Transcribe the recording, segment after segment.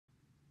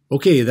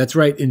Okay, that's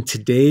right. In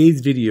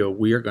today's video,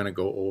 we are going to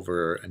go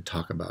over and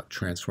talk about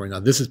transformers. Now,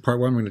 this is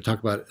part one. We're going to talk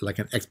about like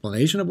an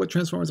explanation of what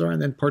transformers are,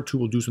 and then part two,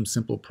 we'll do some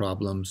simple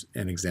problems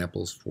and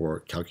examples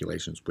for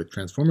calculations with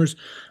transformers.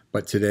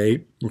 But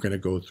today, we're going to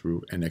go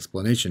through an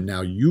explanation.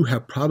 Now, you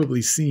have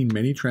probably seen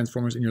many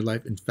transformers in your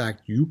life. In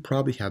fact, you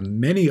probably have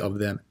many of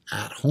them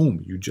at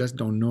home. You just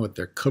don't know it.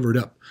 They're covered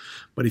up.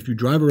 But if you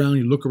drive around,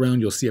 you look around,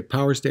 you'll see a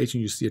power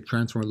station, you see a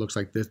transformer that looks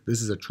like this.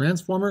 This is a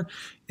transformer.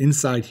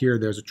 Inside here,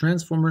 there's a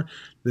transformer.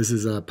 This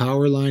is a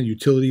power line,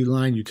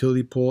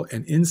 utility pole,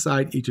 and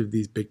inside each of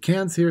these big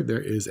cans here, there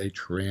is a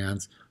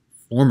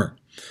transformer.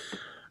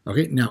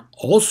 Okay, now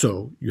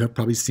also, you have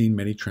probably seen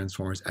many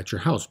transformers at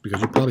your house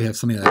because you probably have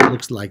something that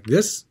looks like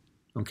this.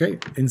 Okay,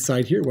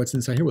 inside here, what's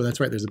inside here? Well, that's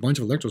right, there's a bunch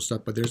of electrical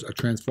stuff, but there's a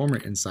transformer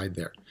inside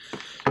there.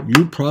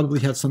 You probably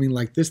have something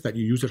like this that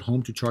you use at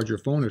home to charge your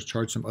phone or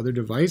charge some other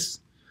device.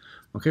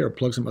 Okay, or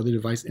plug some other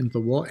device into the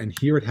wall, and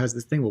here it has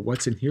this thing. Well,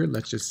 what's in here?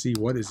 Let's just see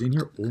what is in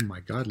here. Oh my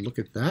God, look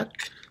at that.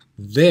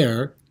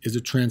 There is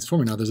a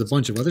transformer. Now, there's a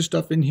bunch of other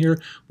stuff in here,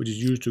 which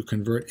is used to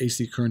convert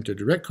AC current to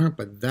direct current,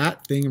 but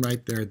that thing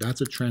right there,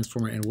 that's a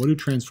transformer. And what do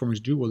transformers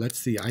do? Well, let's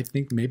see. I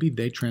think maybe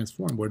they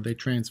transform. What do they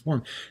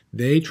transform?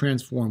 They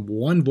transform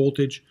one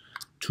voltage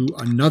to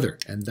another,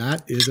 and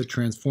that is a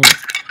transformer.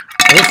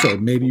 Also,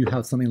 maybe you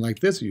have something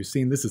like this. You've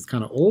seen this is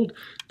kind of old.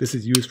 This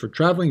is used for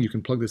traveling. You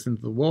can plug this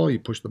into the wall, you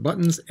push the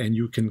buttons, and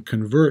you can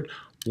convert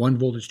one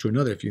voltage to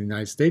another. If you're in the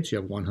United States, you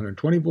have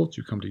 120 volts.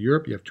 You come to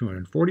Europe, you have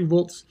 240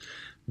 volts.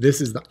 This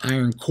is the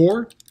iron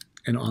core,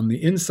 and on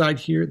the inside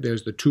here,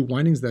 there's the two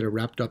windings that are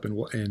wrapped up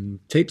in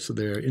tape, so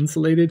they're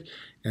insulated,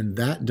 and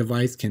that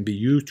device can be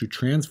used to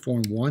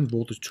transform one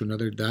voltage to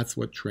another. That's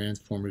what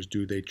transformers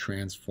do. They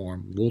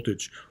transform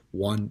voltage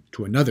one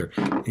to another.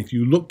 If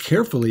you look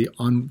carefully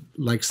on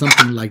like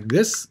something like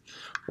this,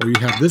 or you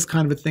have this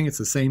kind of a thing, it's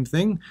the same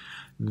thing.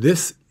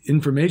 This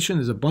information,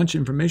 there's a bunch of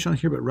information on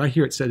here, but right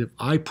here it said if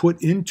I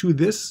put into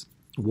this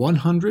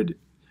 100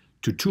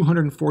 to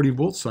 240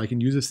 volts, so I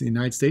can use this in the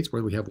United States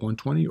where we have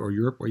 120, or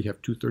Europe where you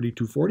have 230,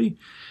 240,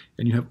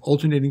 and you have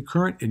alternating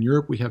current. In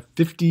Europe we have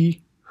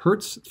 50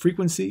 hertz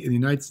frequency. In the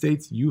United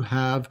States you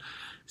have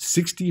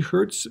 60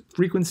 hertz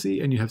frequency,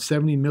 and you have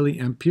 70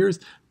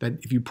 milliamperes. That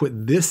if you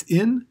put this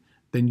in,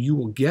 then you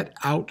will get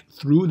out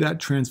through that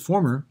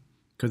transformer,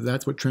 because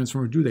that's what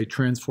transformers do. They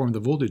transform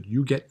the voltage.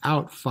 You get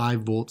out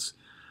 5 volts.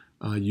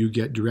 You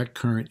get direct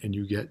current, and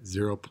you get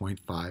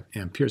 0.5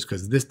 amperes,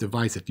 because this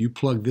device, if you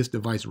plug this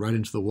device right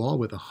into the wall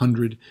with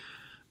 100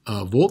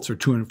 volts or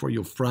 240,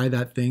 you'll fry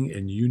that thing,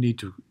 and you need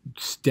to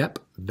step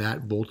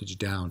that voltage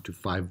down to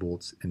 5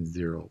 volts and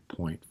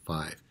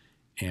 0.5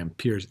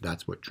 amperes.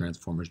 That's what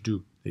transformers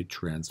do. They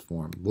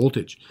transform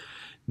voltage.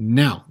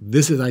 Now,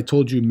 this is, I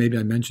told you, maybe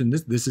I mentioned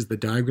this, this is the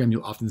diagram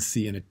you'll often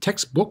see in a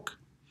textbook.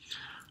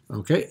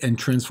 Okay, and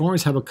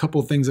transformers have a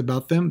couple things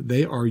about them.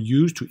 They are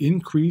used to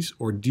increase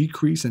or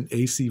decrease an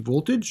AC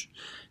voltage.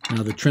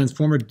 Now, the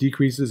transformer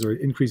decreases or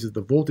increases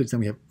the voltage.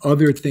 Then we have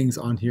other things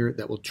on here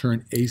that will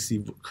turn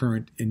AC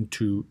current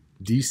into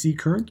DC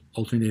current,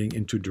 alternating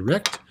into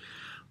direct.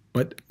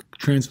 But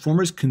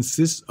transformers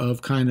consist of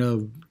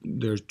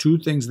there's two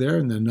things there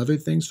and then another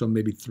thing, so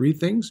maybe three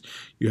things.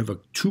 You have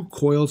two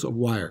coils of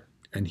wire.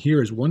 And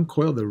here is one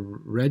coil, the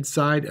red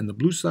side and the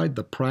blue side.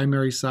 The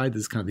primary side,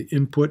 this is kind of the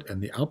input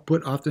and the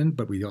output often,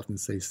 but we often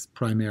say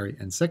primary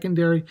and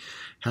secondary,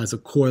 has a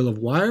coil of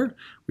wire.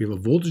 We have a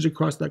voltage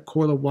across that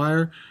coil of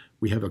wire.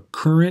 We have a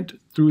current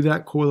through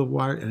that coil of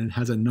wire, and it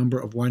has a number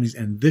of windings.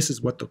 And this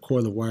is what the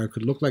coil of wire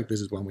could look like.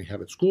 This is one we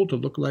have at school to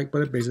look like,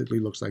 but it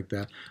basically looks like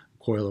that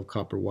coil of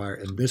copper wire.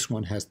 And this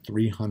one has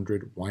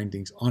 300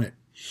 windings on it.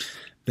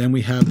 Then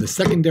we have the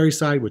secondary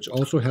side, which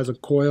also has a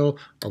coil,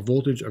 a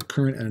voltage, a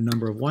current, and a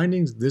number of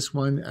windings. This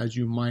one, as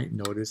you might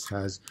notice,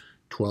 has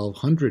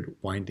 1,200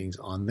 windings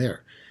on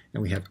there.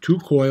 And we have two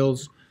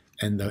coils.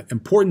 And the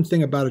important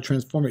thing about a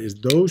transformer is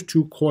those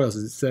two coils,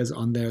 as it says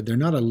on there, they're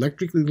not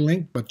electrically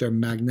linked, but they're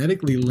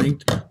magnetically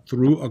linked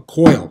through a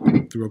coil,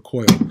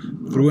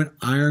 through an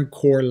iron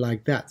core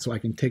like that. So I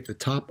can take the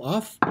top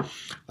off,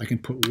 I can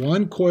put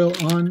one coil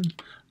on,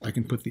 I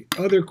can put the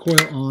other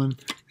coil on,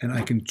 and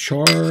I can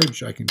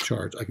charge. I can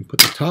put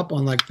the top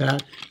on like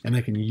that, and I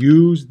can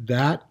use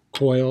that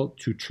coil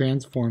to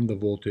transform the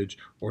voltage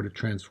or to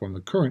transform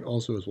the current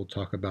also, as we'll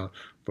talk about,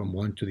 from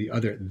one to the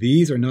other.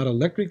 These are not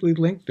electrically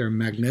linked, they're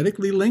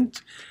magnetically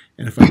linked,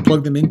 and if I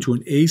plug them into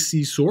an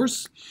AC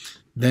source,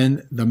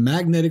 then the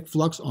magnetic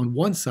flux on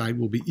one side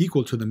will be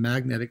equal to the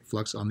magnetic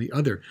flux on the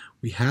other.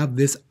 We have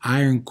this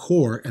iron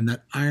core, and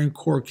that iron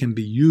core can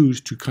be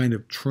used to kind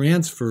of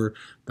transfer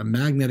the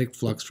magnetic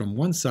flux from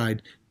one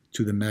side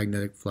to the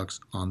magnetic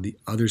flux on the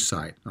other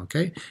side,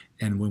 okay?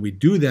 And when we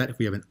do that, if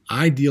we have an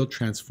ideal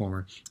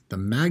transformer, the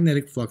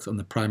magnetic flux on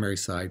the primary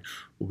side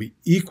will be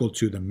equal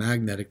to the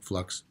magnetic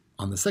flux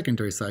on the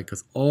secondary side,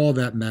 because all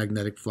that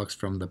magnetic flux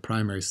from the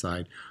primary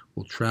side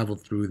will travel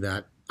through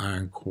that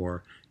iron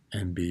core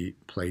and be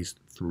placed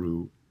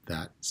through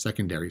that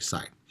secondary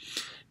side.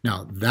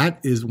 Now, that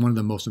is one of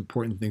the most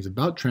important things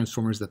about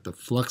transformers, that the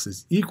flux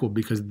is equal,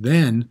 because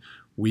then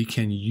we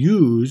can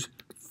use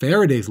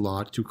Faraday's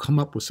law to come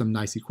up with some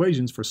nice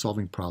equations for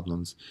solving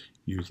problems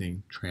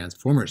using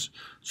transformers.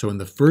 So in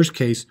the first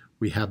case,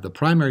 we have the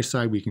primary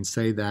side. We can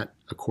say that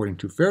according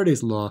to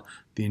Faraday's law,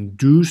 the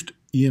induced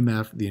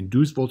EMF, the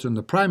induced voltage on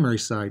the primary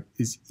side,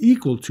 is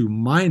equal to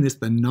minus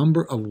the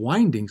number of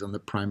windings on the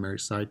primary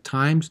side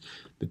times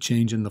the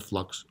change in the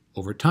flux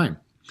over time.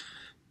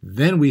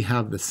 Then we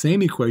have the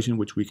same equation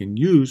which we can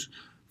use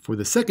for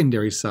the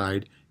secondary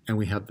side, and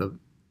we have the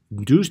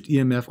induced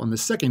EMF on the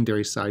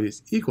secondary side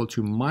is equal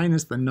to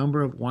minus the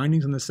number of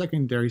windings on the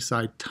secondary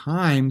side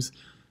times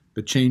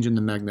the change in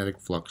the magnetic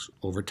flux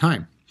over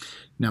time.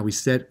 Now we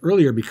said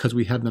earlier, because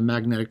we have the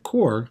magnetic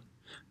core,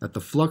 that the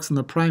flux on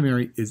the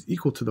primary is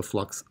equal to the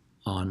flux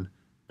on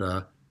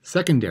the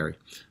secondary.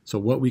 So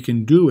what we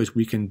can do is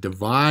we can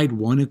divide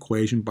one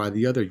equation by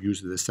the other,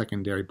 using the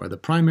secondary by the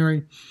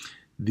primary.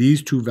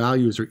 These two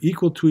values are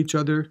equal to each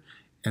other,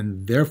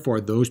 and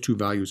therefore those two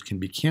values can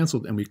be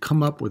canceled, and we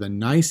come up with a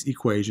nice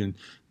equation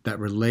that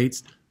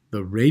relates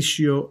the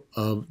ratio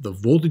of the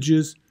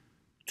voltages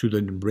to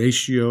the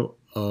ratio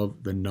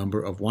of the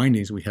number of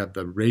windings. We have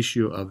the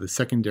ratio of the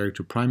secondary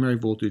to primary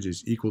voltage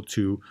is equal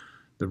to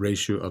the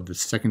ratio of the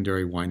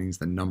secondary windings,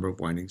 the number of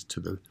windings, to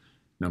the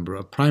number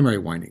of primary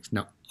windings.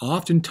 Now,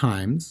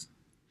 oftentimes,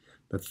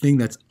 the thing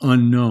that's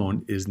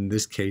unknown is, in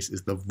this case,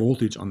 is the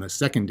voltage on the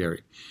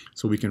secondary.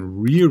 So we can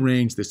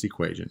rearrange this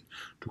equation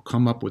to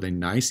come up with a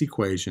nice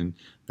equation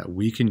that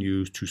we can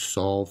use to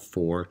solve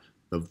for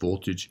the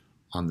voltage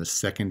on the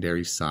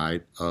secondary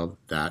side of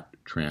that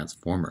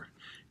transformer.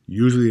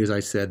 Usually, as I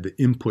said,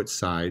 the input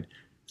side,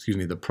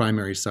 the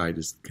primary side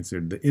is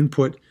considered the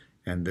input,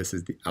 and this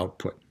is the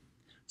output.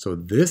 So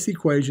this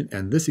equation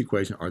and this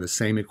equation are the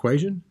same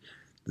equation.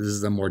 This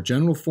is a more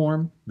general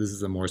form. This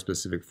is a more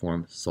specific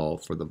form,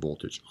 solved for the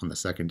voltage on the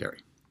secondary.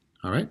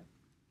 All right?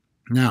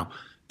 Now,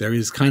 there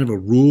is kind of a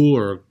rule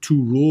or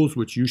two rules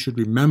which you should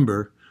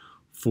remember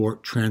for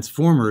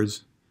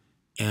transformers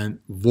and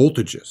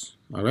voltages.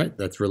 All right?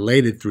 That's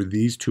related through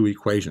these two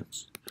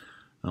equations.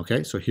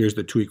 Okay? So here's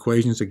the two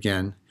equations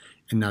again.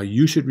 And now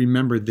you should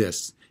remember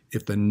this.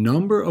 If the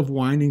number of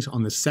windings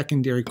on the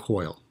secondary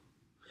coil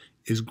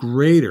is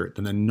greater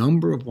than the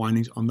number of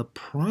windings on the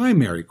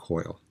primary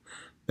coil,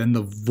 then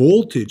the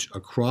voltage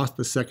across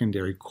the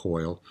secondary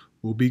coil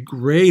will be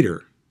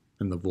greater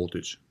than the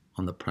voltage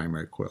on the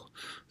primary coil.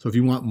 So if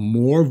you want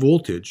more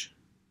voltage,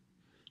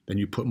 then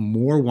you put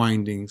more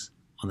windings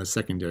on the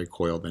secondary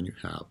coil than you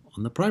have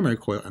on the primary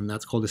coil, and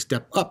that's called a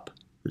step up.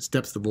 It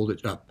steps the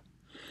voltage up.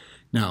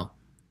 Now,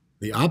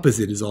 the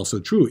opposite is also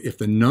true. If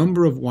the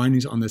number of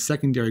windings on the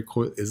secondary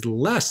coil is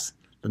less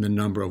than the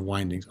number of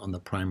windings on the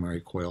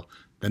primary coil,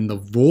 then the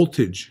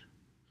voltage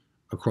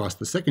across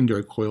the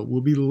secondary coil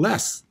will be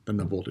less than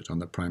the voltage on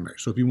the primary.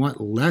 So if you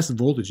want less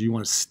voltage, you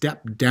want to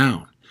step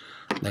down,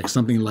 like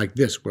something like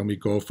this. When we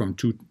go from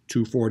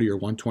 240 or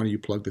 120, you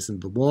plug this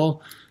into the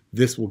wall.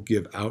 This will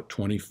give out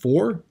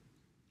 24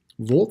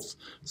 volts.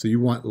 So you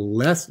want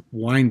less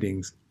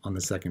windings on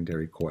the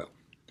secondary coil.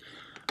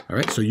 All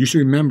right, so you should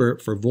remember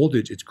for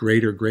voltage, it's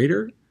greater,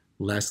 greater,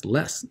 less,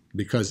 less,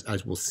 because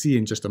as we'll see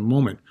in just a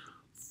moment,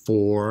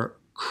 for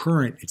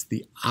current, it's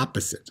the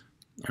opposite.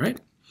 All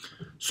right,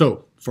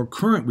 so for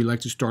current, we like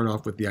to start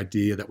off with the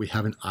idea that we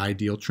have an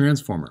ideal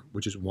transformer,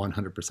 which is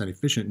 100%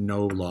 efficient,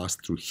 no loss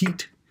through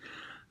heat.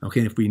 Okay,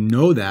 and if we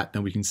know that,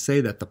 then we can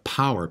say that the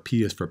power,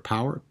 P is for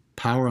power,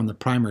 power on the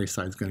primary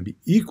side is going to be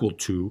equal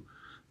to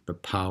the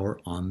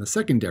power on the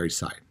secondary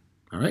side.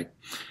 All right,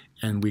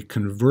 and we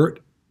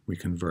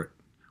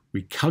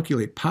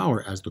calculate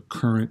power as the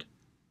current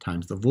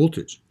times the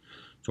voltage.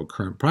 So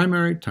current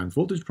primary times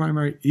voltage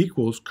primary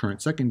equals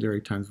current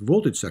secondary times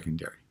voltage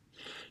secondary.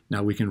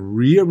 Now we can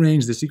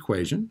rearrange this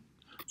equation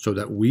so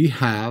that we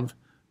have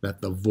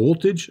that the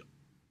voltage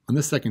on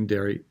the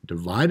secondary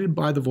divided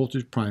by the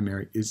voltage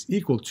primary is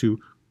equal to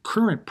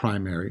current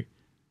primary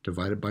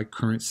divided by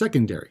current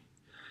secondary.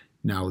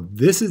 Now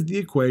this is the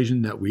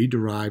equation that we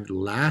derived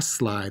last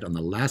slide, on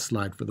the last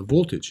slide, for the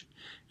voltage.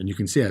 And you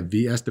can see I have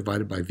Vs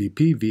divided by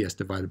Vp, Vs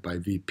divided by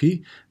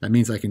Vp. That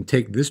means I can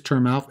take this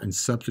term out and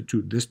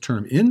substitute this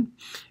term in.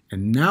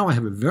 And now I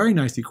have a very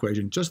nice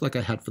equation, just like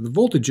I had for the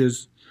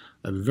voltages.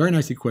 I have a very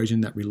nice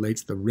equation that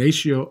relates the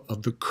ratio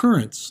of the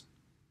currents,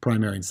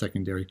 primary and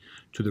secondary,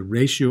 to the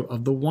ratio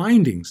of the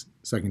windings,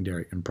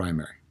 secondary and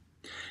primary.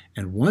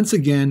 And once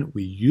again,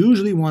 we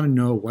usually want to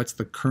know what's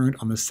the current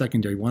on the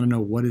secondary. We want to know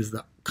what is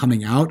the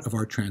coming out of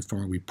our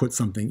transformer. We put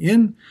something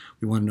in,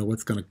 we want to know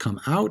what's going to come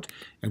out,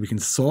 and we can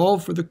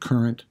solve for the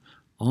current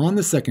on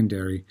the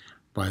secondary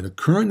by the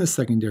current in the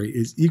secondary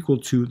is equal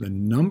to the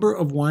number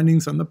of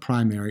windings on the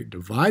primary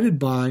divided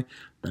by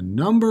the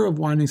number of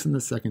windings in the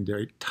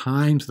secondary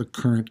times the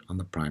current on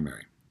the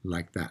primary,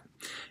 like that.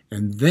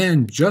 And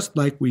then, just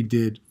like we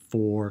did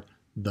for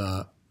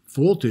the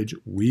voltage,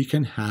 we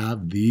can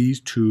have these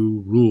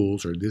two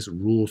rules, or this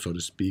rule, so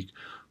to speak,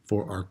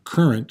 for our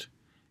current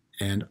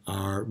and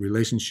our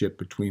relationship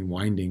between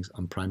windings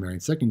on primary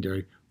and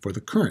secondary for the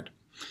current.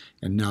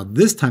 And now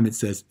this time it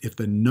says if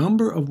the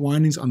number of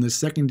windings on the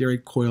secondary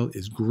coil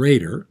is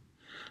greater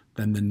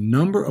than the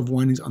number of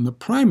windings on the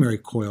primary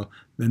coil,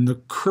 then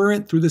the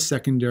current through the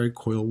secondary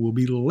coil will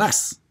be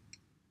less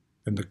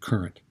than the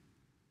current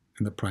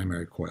in the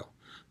primary coil.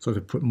 So if I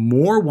put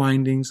more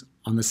windings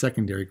on the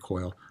secondary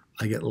coil,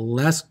 I get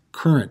less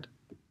current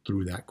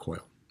through that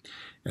coil.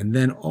 And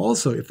then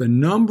also, if the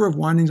number of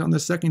windings on the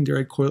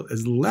secondary coil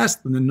is less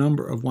than the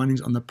number of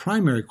windings on the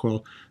primary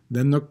coil,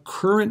 then the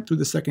current through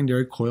the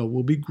secondary coil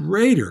will be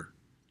greater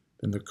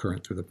than the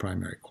current through the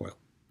primary coil.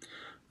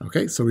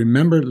 Okay, so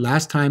remember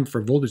last time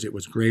for voltage it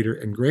was greater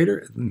and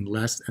greater and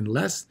less and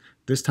less.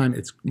 This time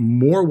it's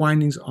more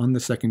windings on the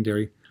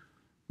secondary,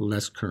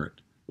 less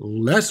current.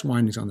 Less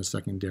windings on the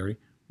secondary,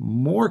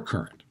 more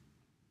current.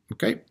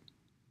 Okay,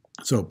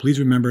 so please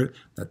remember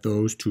that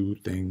those two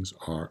things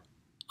are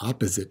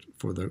opposite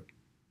for the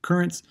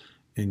currents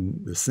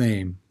and the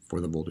same for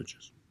the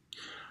voltages.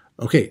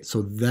 Okay,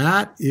 so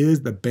that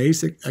is the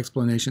basic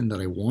explanation that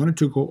I wanted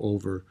to go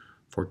over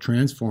for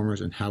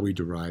transformers and how we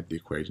derive the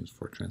equations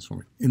for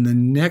transformers. In the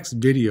next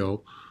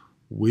video,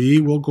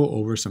 we will go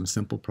over some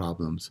simple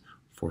problems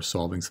for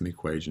solving some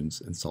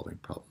equations and solving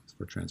problems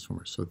for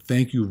transformers. So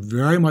thank you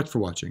very much for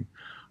watching.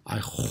 I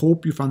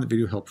hope you found the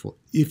video helpful.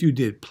 If you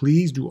did,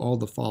 please do all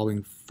the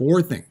following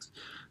 4 things.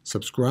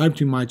 Subscribe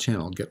to my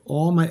channel. Get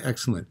all my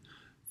excellent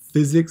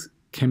physics,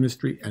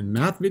 chemistry, and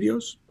math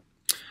videos.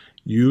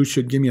 You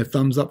should give me a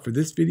thumbs up for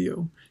this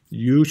video.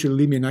 You should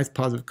leave me a nice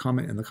positive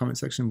comment in the comment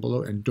section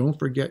below. And don't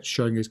forget,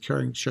 sharing is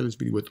caring. Share this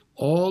video with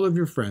all of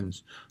your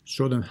friends.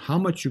 Show them how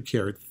much you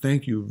care.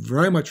 Thank you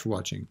very much for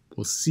watching.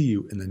 We'll see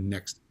you in the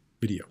next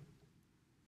video.